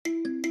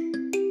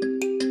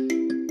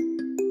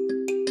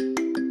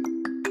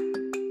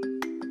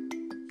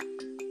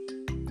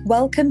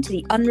Welcome to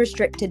the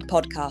Unrestricted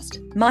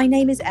podcast. My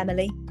name is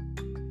Emily.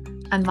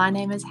 And my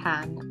name is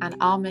Han, and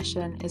our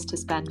mission is to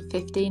spend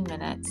 15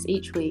 minutes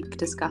each week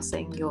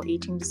discussing your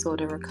eating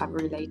disorder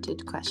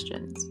recovery-related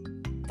questions.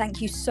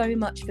 Thank you so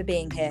much for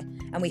being here,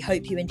 and we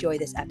hope you enjoy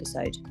this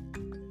episode.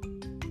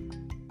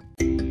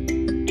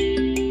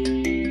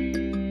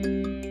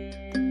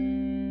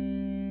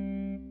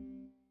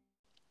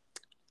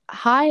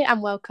 Hi,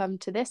 and welcome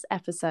to this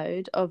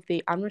episode of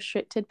the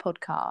Unrestricted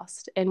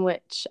podcast, in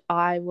which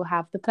I will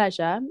have the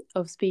pleasure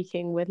of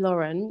speaking with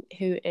Lauren,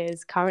 who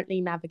is currently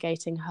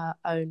navigating her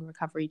own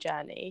recovery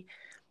journey.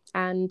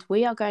 And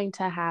we are going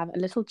to have a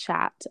little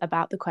chat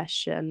about the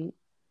question,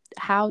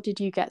 how did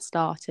you get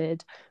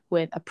started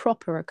with a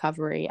proper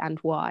recovery and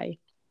why?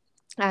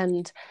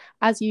 And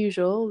as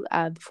usual,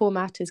 the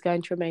format is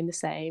going to remain the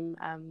same.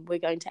 We're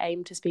going to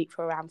aim to speak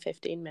for around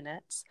 15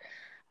 minutes.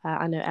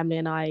 I know Emily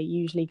and I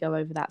usually go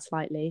over that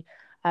slightly,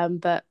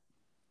 but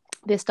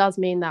this does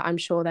mean that I'm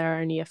sure there are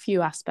only a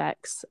few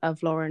aspects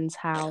of Lauren's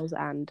hows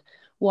and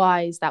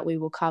whys that we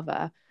will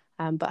cover,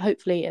 but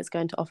hopefully it's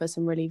going to offer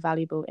some really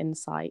valuable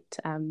insight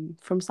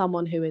from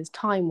someone who is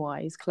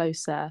time-wise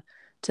closer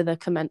to the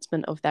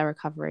commencement of their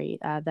recovery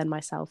than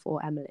myself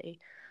or Emily.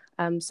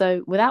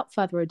 So without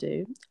further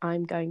ado,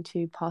 I'm going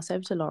to pass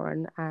over to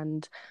Lauren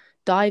and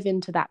dive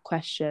into that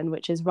question,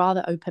 which is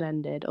rather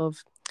open-ended,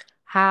 of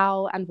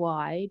how and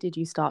why did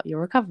you start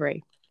your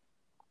recovery?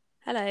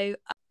 Hello.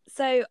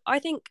 So I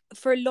think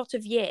for a lot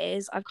of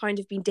years, I've kind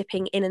of been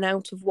dipping in and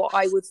out of what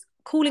I was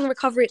calling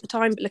recovery at the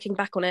time, but looking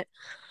back on it,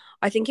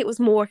 I think it was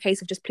more a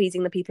case of just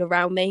pleasing the people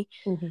around me.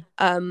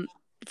 Mm-hmm.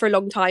 For a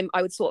long time,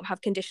 I would sort of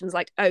have conditions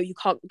like, oh, you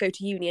can't go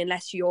to uni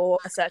unless you're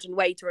a certain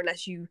weight or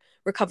unless you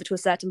recover to a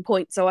certain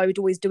point. So I would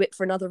always do it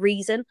for another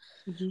reason,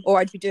 mm-hmm.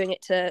 or I'd be doing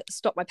it to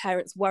stop my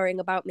parents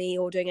worrying about me,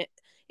 or doing it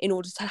in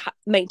order to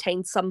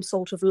maintain some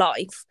sort of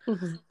life,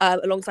 mm-hmm.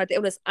 Alongside the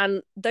illness.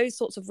 And those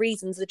sorts of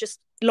reasons are just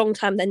long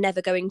term, they're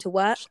never going to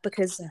work,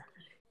 because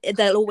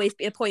there'll always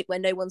be a point where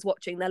no one's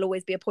watching. There'll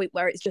always be a point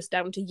where it's just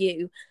down to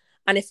you.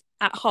 And if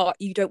at heart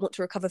you don't want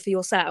to recover for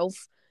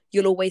yourself,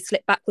 you'll always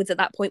slip backwards at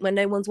that point when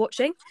no one's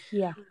watching.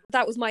 Yeah,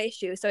 that was my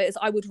issue. So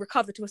I would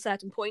recover to a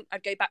certain point,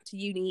 I'd go back to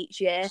uni each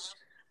year,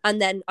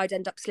 and then I'd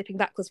end up slipping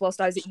backwards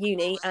whilst I was at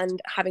uni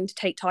and having to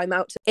take time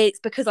out. It's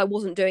because I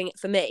wasn't doing it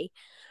for me.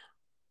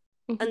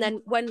 Mm-hmm. And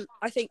then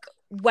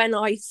when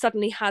I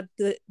suddenly had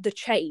the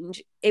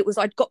change, it was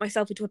I'd got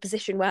myself into a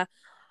position where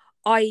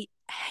I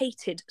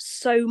hated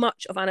so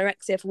much of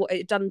anorexia for what it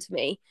had done to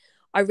me.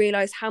 I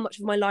realised how much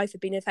of my life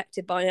had been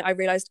affected by it. I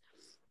realised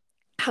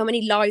how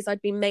many lies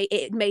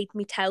it made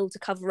me tell to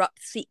cover up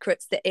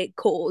secrets that it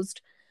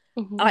caused.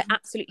 Mm-hmm. I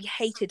absolutely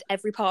hated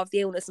every part of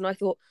the illness, and I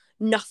thought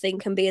nothing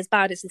can be as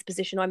bad as this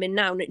position I'm in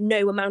now.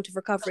 No amount of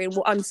recovery and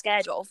what I'm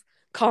scared of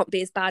can't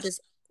be as bad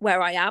as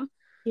where I am.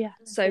 Yeah.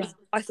 So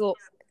I thought,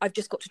 I've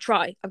just got to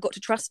try. I've got to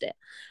trust it.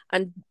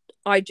 And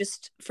I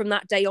just, from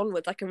that day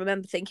onwards, I can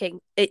remember thinking,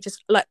 it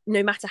just, like,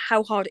 no matter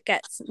how hard it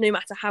gets, no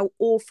matter how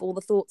awful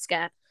the thoughts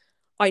get,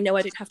 I know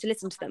I don't have to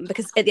listen to them,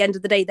 because at the end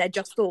of the day, they're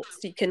just thoughts.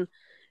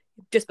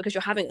 Just because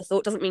you're having a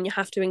thought doesn't mean you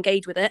have to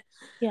engage with it.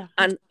 Yeah.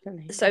 And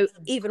so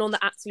even on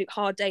the absolute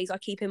hard days, I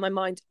keep in my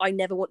mind, I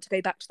never want to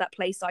go back to that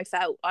place I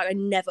felt. I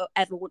never,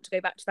 ever want to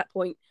go back to that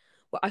point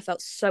where I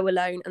felt so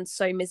alone and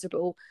so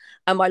miserable,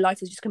 and my life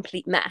was just a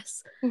complete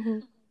mess. Mm-hmm.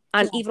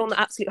 And even on the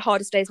absolute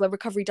hardest days where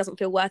recovery doesn't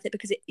feel worth it,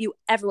 because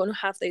everyone will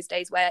have those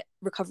days where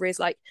recovery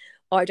is like,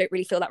 oh, I don't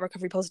really feel that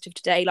recovery positive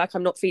today. Like,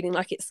 I'm not feeling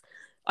like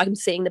I'm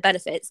seeing the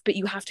benefits, but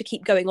you have to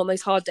keep going on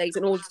those hard days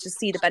in order to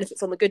see the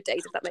benefits on the good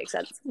days, if that makes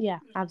sense. Yeah,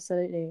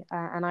 absolutely.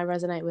 And I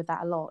resonate with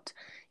that a lot.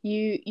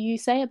 You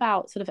say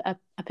about sort of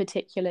a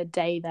particular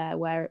day there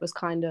where it was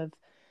kind of,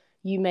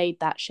 you made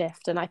that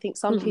shift. And I think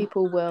some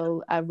people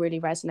will really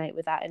resonate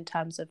with that, in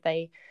terms of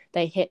they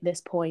hit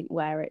this point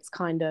where it's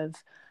kind of,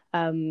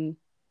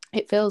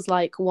 it feels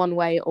like one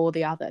way or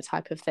the other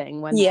type of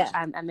thing,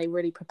 and they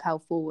really propel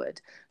forward.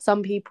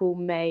 Some people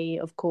may,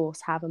 of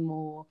course, have a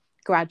more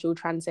gradual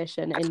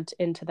transition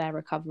into their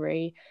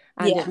recovery,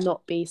 and it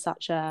not be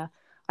such a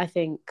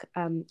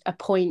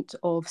point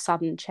of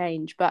sudden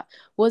change. But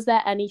was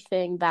there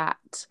anything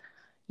that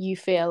you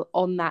feel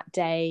on that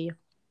day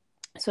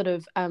sort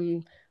of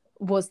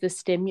was the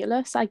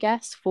stimulus, I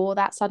guess, for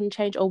that sudden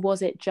change? Or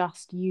was it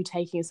just you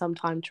taking some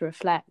time to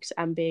reflect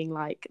and being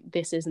like,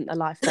 this isn't the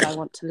life that I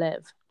want to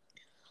live?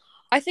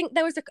 I think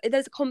there's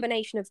a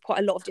combination of quite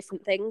a lot of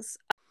different things.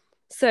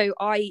 So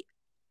I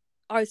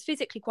was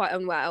physically quite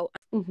unwell.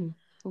 Mm-hmm.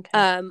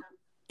 Okay.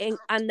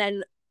 And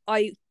then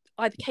I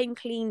became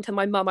clean to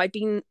my mum. I'd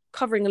been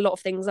covering a lot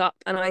of things up,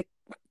 and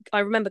I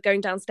remember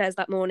going downstairs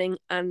that morning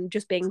and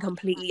just being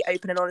completely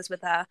open and honest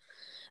with her,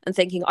 and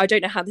thinking, I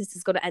don't know how this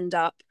is going to end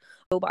up,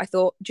 but I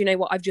thought, do you know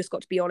what, I've just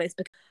got to be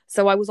honest.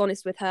 So I was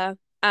honest with her,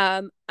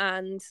 and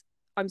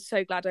I'm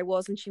so glad I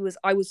was. And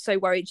I was so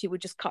worried she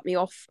would just cut me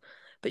off,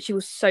 but she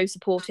was so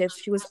supportive.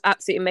 She was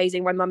absolutely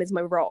amazing. My mum is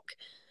my rock,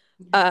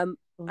 and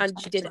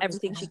she did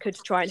everything she could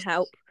to try and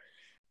help.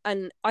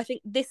 And I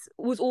think this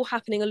was all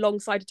happening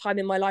alongside a time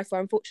in my life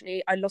where,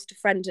 unfortunately, I lost a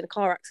friend in a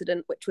car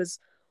accident, which was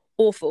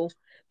awful,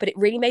 but it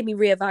really made me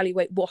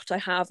reevaluate what I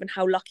have and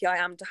how lucky I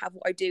am to have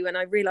what I do. And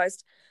I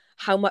realized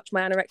how much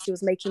my anorexia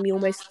was making me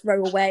almost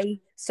throw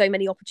away so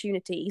many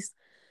opportunities.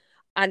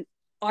 And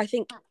I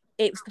think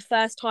it was the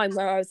first time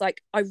where I was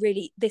like,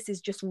 this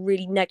is just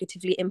really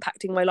negatively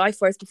impacting my life.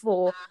 Whereas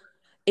before,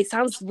 it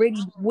sounds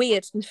really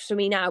weird to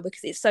me now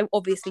because it's so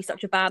obviously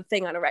such a bad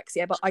thing,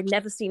 anorexia, but I've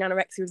never seen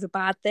anorexia as a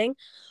bad thing.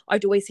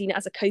 I'd always seen it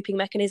as a coping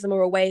mechanism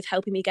or a way of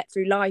helping me get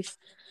through life.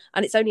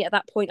 And it's only at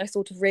that point I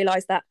sort of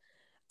realised that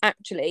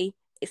actually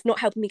it's not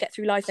helping me get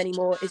through life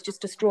anymore. It's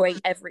just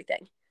destroying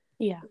everything.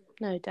 Yeah,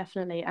 no,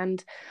 definitely.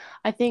 And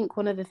I think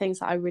one of the things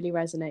that I really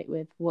resonate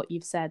with what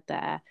you've said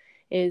there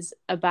is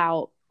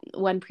about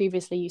when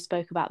previously you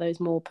spoke about those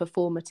more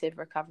performative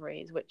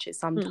recoveries, which is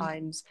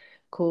sometimes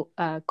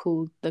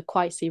called the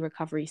quasi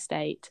recovery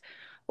state,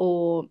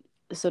 or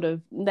sort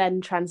of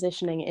then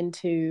transitioning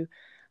into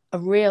a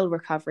real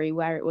recovery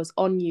where it was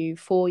on you,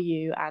 for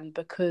you, and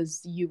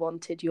because you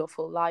wanted your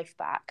full life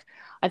back.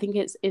 I think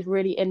it's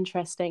really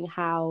interesting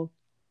how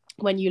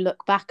when you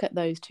look back at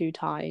those two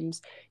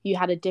times, you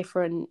had a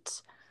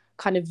different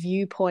kind of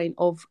viewpoint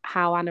of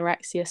how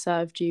anorexia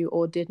served you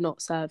or did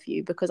not serve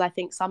you. Because I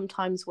think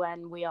sometimes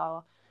when we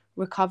are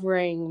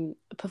recovering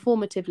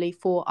performatively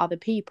for other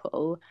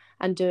people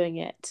and doing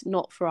it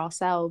not for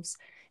ourselves,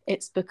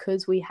 it's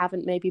because we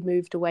haven't maybe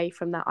moved away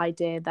from that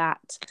idea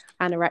that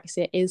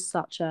anorexia is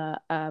such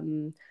a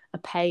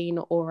pain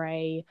or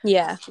a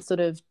sort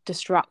of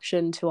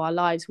destruction to our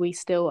lives. We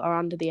still are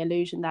under the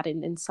illusion that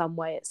in some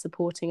way it's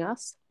supporting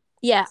us.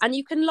 Yeah, and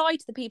you can lie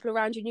to the people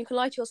around you, and you can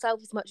lie to yourself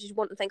as much as you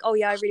want and think, oh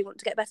yeah, I really want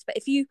to get better. But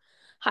if you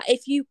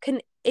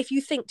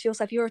think to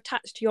yourself you're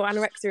attached to your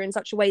anorexia in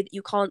such a way that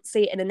you can't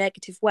see it in a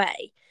negative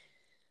way,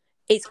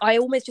 I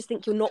almost just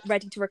think you're not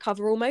ready to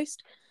recover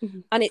almost.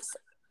 And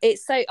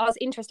it's so, I was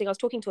interesting. I was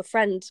talking to a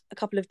friend a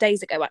couple of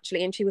days ago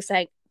actually, and she was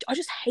saying, I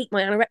just hate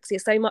my anorexia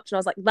so much. And I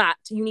was like,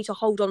 you need to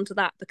hold on to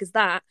that, because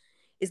that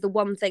is the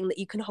one thing that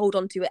you can hold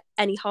on to at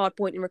any hard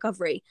point in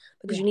recovery,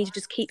 because you need to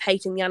just keep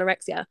hating the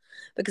anorexia,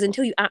 because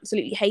until you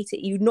absolutely hate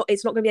it, you're not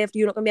going to be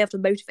able to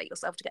motivate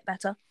yourself to get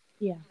better.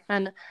 Yeah,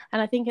 and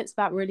I think it's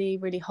about really,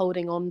 really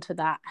holding on to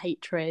that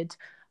hatred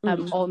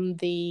on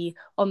the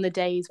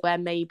days where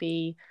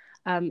maybe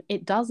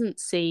it doesn't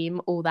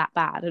seem all that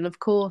bad. And of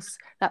course,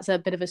 that's a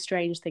bit of a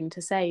strange thing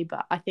to say,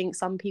 but I think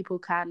some people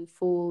can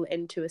fall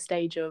into a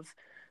stage of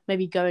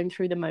maybe going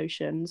through the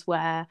motions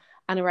where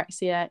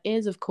anorexia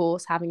is, of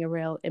course, having a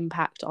real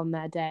impact on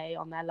their day,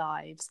 on their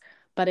lives,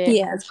 but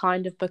it has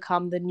kind of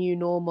become the new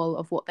normal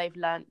of what they've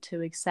learnt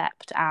to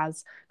accept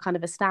as kind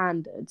of a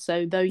standard.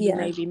 So though you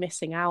may be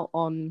missing out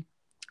on,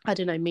 I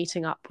don't know,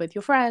 meeting up with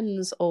your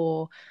friends,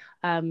 or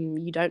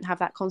you don't have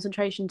that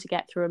concentration to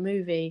get through a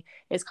movie,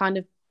 it's kind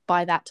of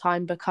by that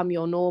time become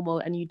your normal,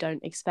 and you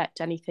don't expect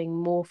anything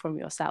more from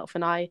yourself.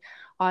 And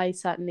I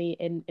certainly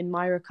in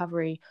my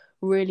recovery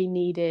really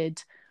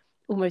needed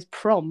almost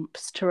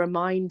prompts to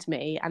remind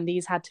me, and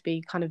these had to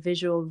be kind of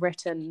visual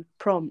written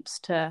prompts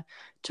to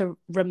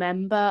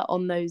remember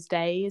on those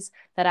days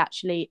that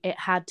actually it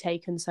had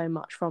taken so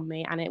much from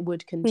me and it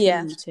would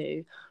continue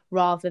to,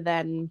 rather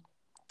than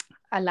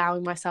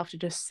allowing myself to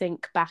just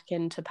sink back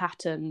into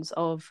patterns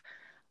of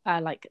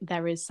like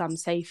there is some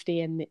safety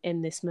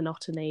in this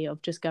monotony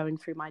of just going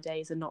through my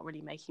days and not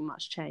really making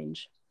much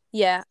change.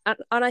 Yeah,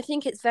 and I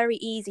think it's very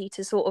easy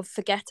to sort of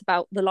forget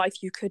about the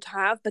life you could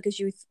have because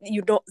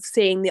you're not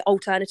seeing the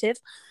alternative.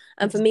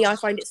 And for me, I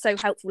find it so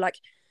helpful, like,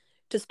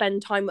 to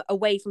spend time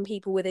away from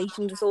people with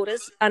eating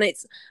disorders. And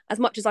it's, as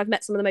much as I've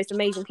met some of the most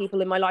amazing people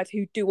in my life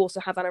who do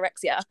also have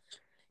anorexia,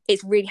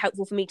 it's really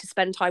helpful for me to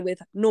spend time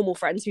with normal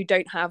friends who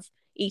don't have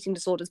eating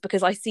disorders,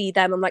 because I see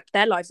them, I'm like,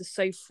 their lives are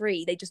so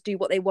free. They just do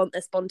what they want.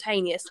 They're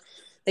spontaneous.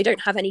 They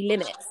don't have any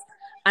limits.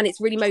 And it's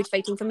really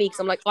motivating for me, because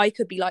I'm like, I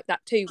could be like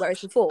that too.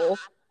 Whereas before,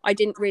 I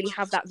didn't really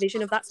have that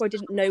vision of that, so I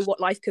didn't know what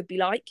life could be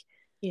like.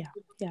 Yeah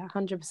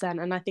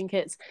 100%. And I think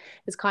it's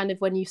kind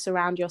of when you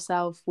surround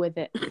yourself with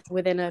it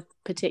within a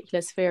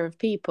particular sphere of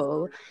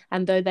people,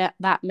 and though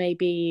that may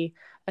be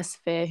a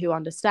sphere who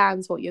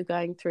understands what you're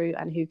going through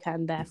and who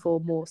can therefore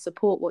more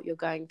support what you're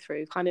going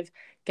through, kind of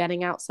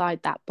getting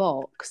outside that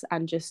box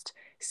and just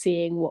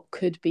seeing what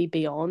could be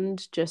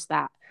beyond just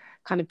that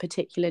kind of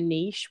particular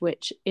niche,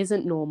 which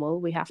isn't normal.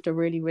 We have to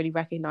really, really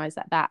recognize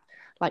that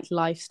like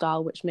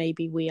lifestyle, which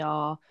maybe we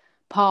are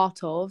part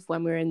of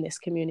when we're in this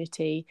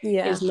community,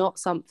 is not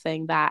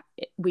something that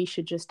we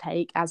should just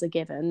take as a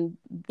given.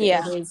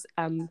 It is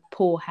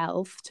poor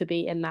health to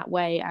be in that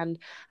way, and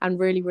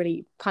really,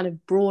 really kind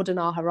of broaden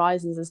our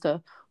horizons as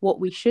to what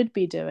we should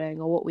be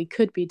doing, or what we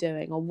could be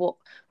doing, or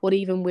what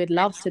even we'd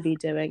love to be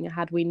doing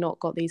had we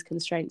not got these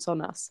constraints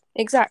on us.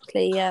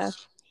 Exactly. Yeah.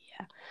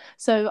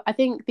 So I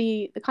think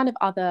the kind of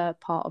other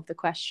part of the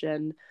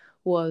question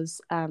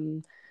was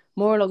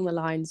more along the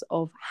lines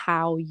of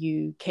how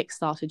you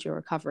kickstarted your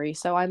recovery.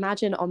 So I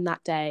imagine on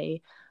that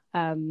day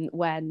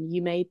when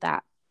you made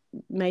that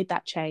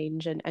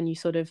change and you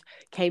sort of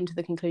came to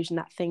the conclusion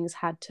that things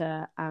had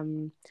to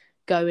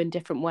go in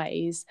different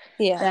ways,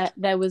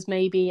 there was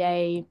maybe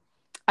a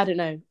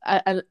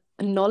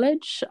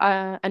knowledge,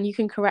 and you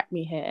can correct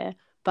me here,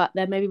 but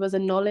there maybe was a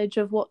knowledge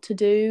of what to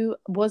do.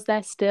 Was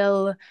there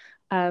still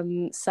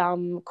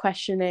some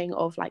questioning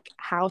of like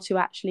how to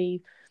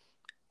actually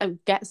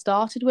get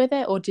started with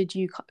it, or did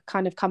you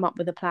kind of come up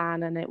with a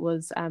plan and it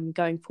was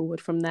going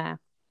forward from there?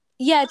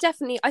 Yeah,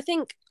 definitely. I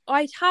think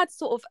I'd had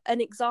sort of an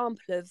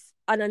example of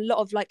and a lot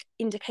of like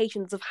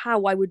indications of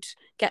how I would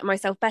get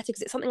myself better,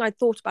 because it's something I'd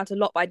thought about a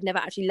lot but I'd never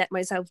actually let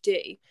myself do.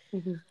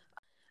 Mm-hmm.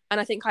 And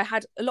I think I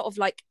had a lot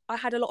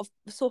of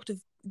sort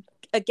of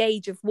a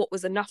gauge of what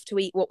was enough to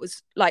eat, what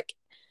was like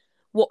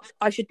what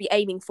I should be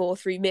aiming for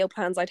through meal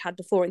plans I'd had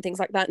before and things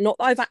like that. Not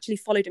that I've actually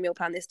followed a meal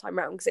plan this time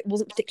around, because it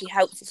wasn't particularly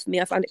helpful for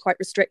me. I found it quite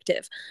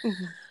restrictive.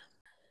 Mm-hmm.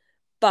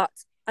 But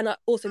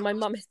also my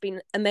mum has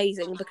been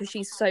amazing, because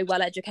she's so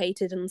well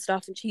educated and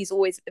stuff, and she's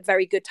always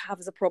very good to have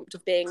as a prompt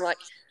of being like,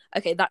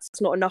 okay,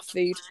 that's not enough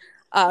food,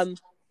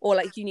 or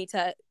like you need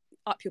to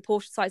up your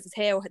portion sizes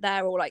here or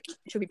there, or like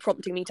she'll be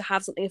prompting me to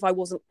have something if I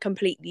wasn't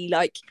completely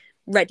like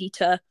ready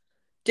to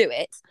do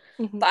it.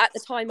 Mm-hmm. But at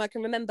the time I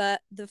can remember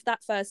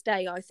that first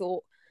day I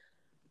thought,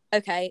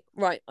 okay,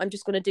 right, I'm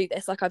just going to do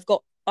this. Like I've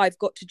got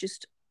to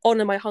just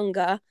honor my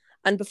hunger.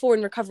 And before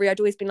in recovery, I'd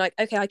always been like,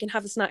 okay, I can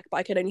have a snack, but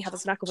I can only have a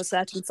snack of a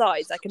certain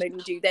size. I can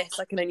only do this.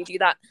 I can only do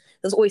that.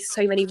 There's always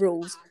so many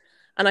rules.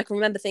 And I can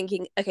remember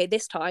thinking, okay,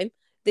 this time,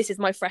 this is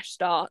my fresh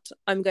start.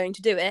 I'm going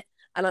to do it.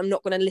 And I'm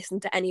not going to listen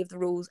to any of the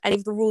rules. Any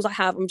of the rules I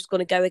have, I'm just going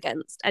to go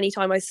against.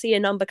 Anytime I see a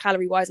number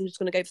calorie-wise, I'm just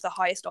going to go for the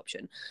highest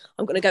option.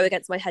 I'm going to go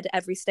against my head at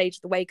every stage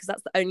of the way, because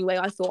that's the only way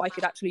I thought I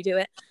could actually do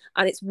it.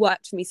 And it's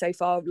worked for me so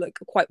far, like,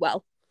 quite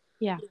well.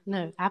 Yeah,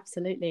 no,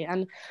 absolutely.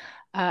 And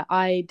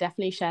I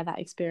definitely share that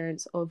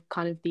experience of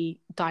kind of the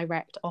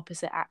direct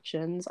opposite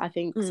actions. I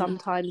think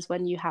sometimes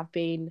when you have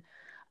been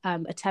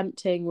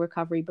attempting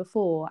recovery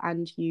before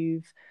and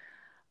you've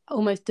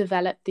almost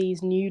developed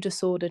these new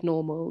disordered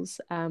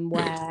normals,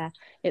 where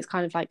it's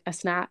kind of like a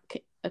snack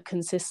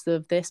consists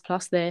of this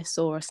plus this,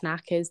 or a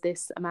snack is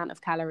this amount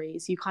of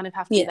calories, you kind of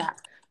have to do that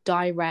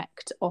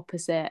direct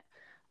opposite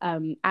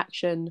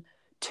action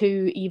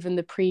to even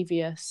the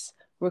previous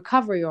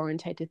recovery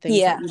orientated things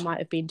that you might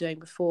have been doing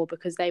before,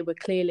 because they were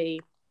clearly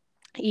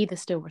either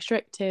still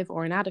restrictive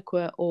or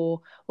inadequate,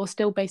 or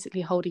still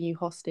basically holding you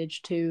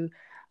hostage to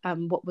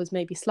what was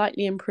maybe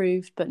slightly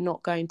improved but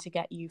not going to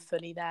get you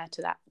fully there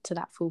to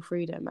that full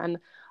freedom. And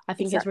I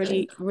think it's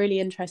really,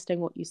 really interesting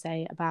what you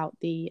say about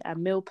the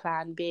meal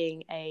plan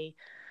being a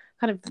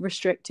kind of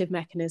restrictive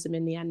mechanism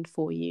in the end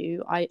for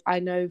you. I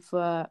know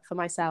for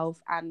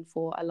myself and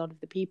for a lot of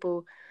the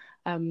people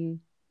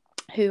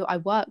who I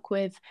work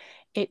with,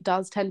 it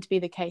does tend to be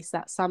the case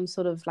that some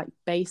sort of like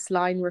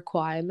baseline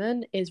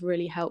requirement is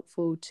really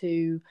helpful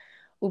to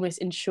almost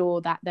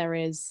ensure that there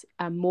is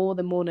more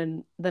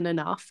than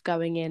enough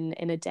going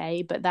in a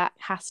day, but that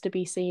has to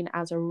be seen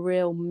as a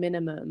real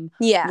minimum,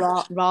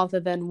 rather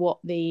than what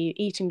the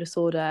eating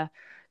disorder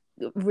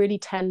really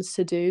tends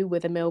to do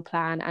with a meal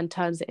plan and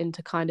turns it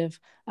into kind of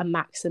a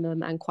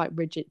maximum and quite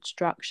rigid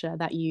structure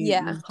that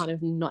you're kind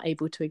of not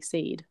able to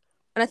exceed.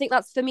 And I think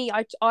that's, for me,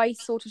 I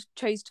sort of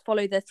chose to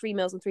follow the 3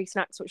 meals and 3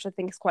 snacks, which I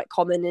think is quite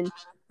common in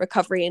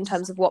recovery in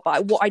terms of what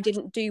I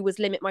didn't do was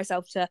limit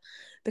myself to.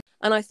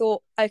 And I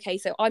thought, okay,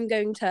 so I'm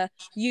going to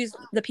use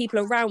the people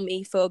around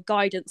me for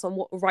guidance on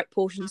what the right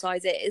portion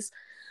size is,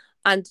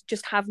 and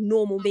just have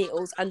normal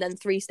meals and then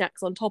 3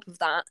 snacks on top of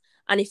that,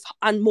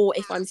 and more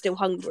if I'm still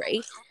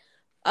hungry.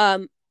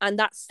 And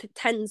that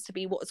tends to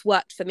be what's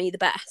worked for me the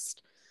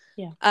best.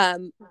 Yeah,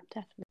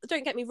 definitely.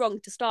 Don't get me wrong,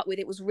 to start with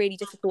it was really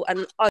difficult,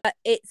 and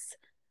it's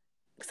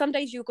some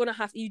days you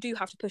do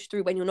have to push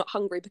through when you're not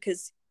hungry,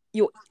 because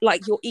you're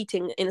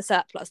eating in a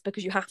surplus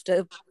because you have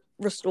to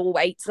restore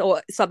weight,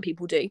 or some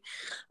people do,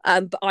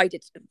 but I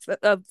did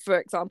for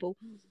example,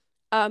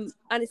 and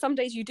some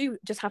days you do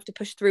just have to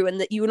push through, and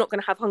that you're not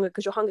going to have hunger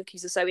because your hunger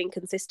cues are so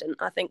inconsistent.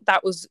 I think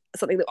that was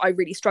something that I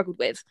really struggled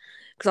with,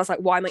 because I was like,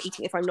 why am I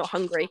eating if I'm not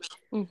hungry?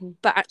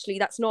 But actually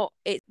that's not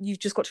it. You've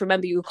just got to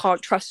remember you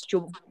can't trust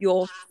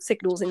your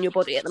signals in your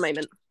body at the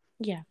moment.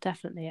 Yeah,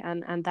 definitely.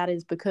 And that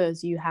is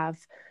because you have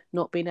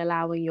not been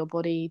allowing your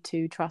body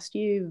to trust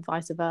you,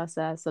 vice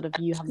versa, sort of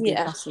you haven't been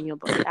trusting your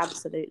body.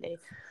 Absolutely.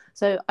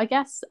 So I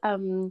guess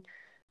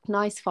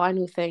nice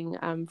final thing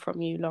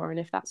from you, Lauren,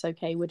 if that's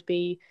okay, would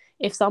be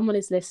if someone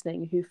is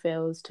listening who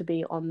feels to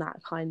be on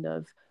that kind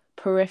of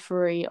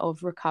periphery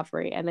of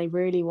recovery and they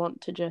really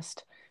want to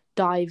just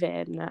dive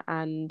in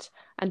and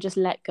just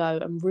let go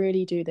and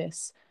really do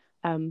this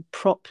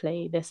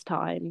properly this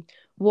time,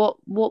 what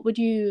would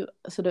you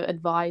sort of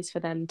advise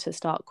for them to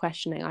start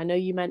questioning? I know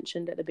you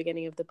mentioned at the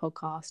beginning of the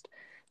podcast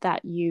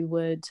that you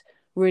would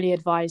really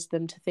advise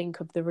them to think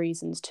of the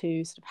reasons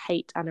to sort of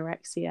hate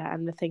anorexia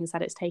and the things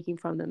that it's taking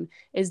from them.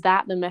 Is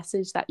that the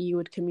message that you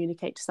would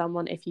communicate to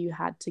someone if you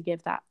had to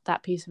give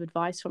that piece of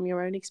advice from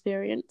your own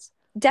experience?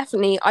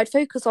 Definitely. I'd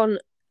focus on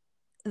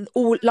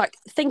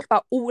think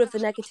about all of the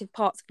negative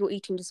parts of your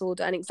eating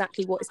disorder and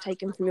exactly what is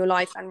taken from your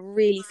life, and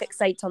really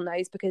fixate on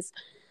those, because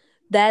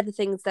they're the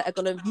things that are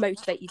going to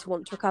motivate you to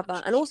want to recover.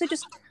 And also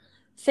just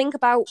think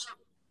about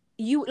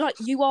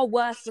you are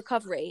worth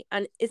recovery.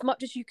 And as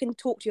much as you can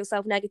talk to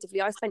yourself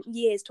negatively, I spent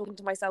years talking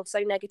to myself so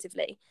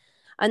negatively,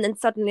 and then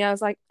suddenly I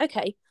was like,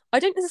 okay, I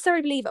don't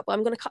necessarily believe it, but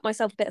I'm going to cut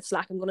myself a bit of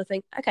slack. I'm going to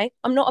think, okay,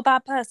 I'm not a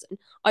bad person.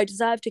 I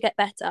deserve to get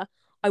better.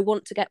 I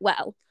want to get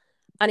well.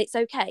 And it's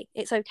okay.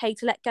 It's okay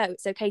to let go.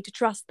 It's okay to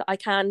trust that I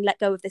can let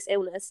go of this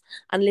illness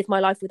and live my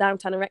life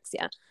without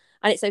anorexia.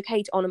 And it's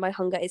okay to honour my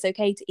hunger. It's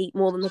okay to eat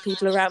more than the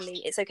people around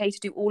me. It's okay to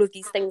do all of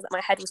these things that my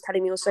head was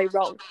telling me were so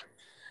wrong.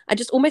 And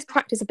just almost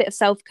practice a bit of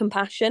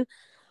self-compassion.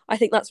 I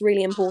think that's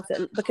really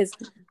important, because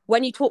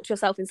when you talk to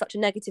yourself in such a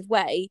negative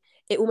way,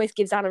 it almost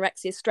gives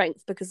anorexia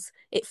strength, because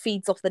it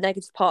feeds off the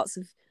negative parts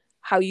of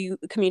how you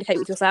communicate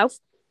with yourself.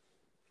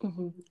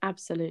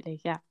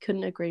 Absolutely, yeah,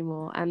 couldn't agree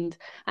more. And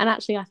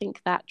actually, I think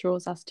that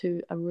draws us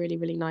to a really,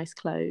 really nice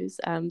close.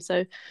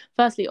 So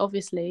firstly,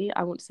 obviously,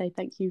 I want to say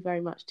thank you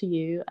very much to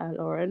you,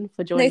 Lauren,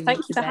 for joining me today.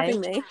 Thank you for having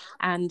me,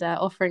 and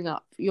offering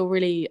up your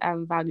really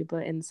valuable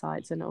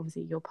insights and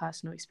obviously your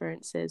personal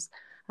experiences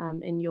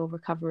in your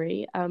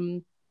recovery.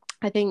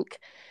 I think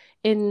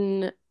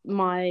in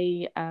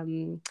my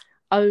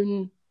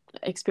own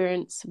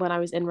experience when I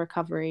was in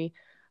recovery,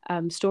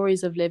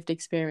 stories of lived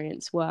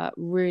experience were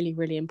really,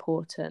 really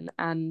important.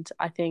 And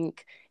I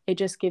think it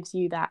just gives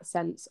you that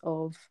sense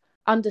of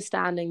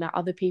understanding that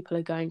other people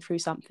are going through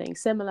something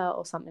similar,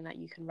 or something that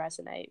you can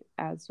resonate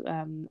as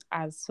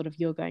sort of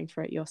you're going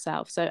through it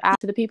yourself. So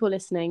to the people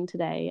listening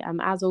today,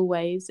 as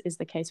always is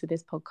the case with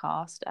this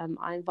podcast,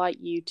 I invite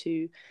you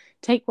to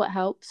take what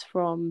helps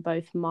from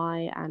both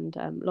my and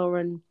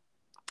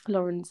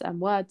Lauren's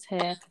words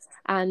here,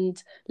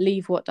 and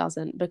leave what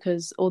doesn't,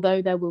 because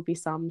although there will be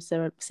some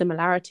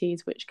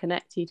similarities which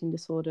connect eating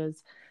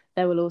disorders,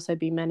 there will also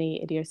be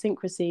many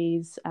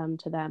idiosyncrasies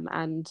to them,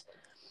 and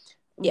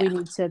we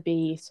need to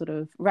be sort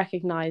of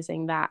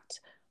recognizing that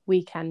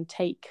we can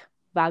take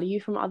value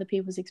from other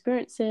people's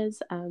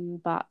experiences,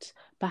 but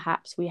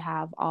perhaps we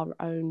have our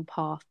own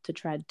path to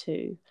tread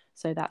too.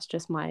 So that's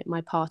just my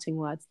parting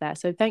words there.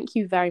 So thank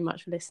you very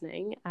much for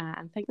listening,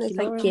 and thank you,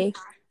 Lauren. Thank you.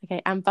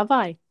 Okay, and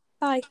bye-bye.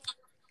 Bye.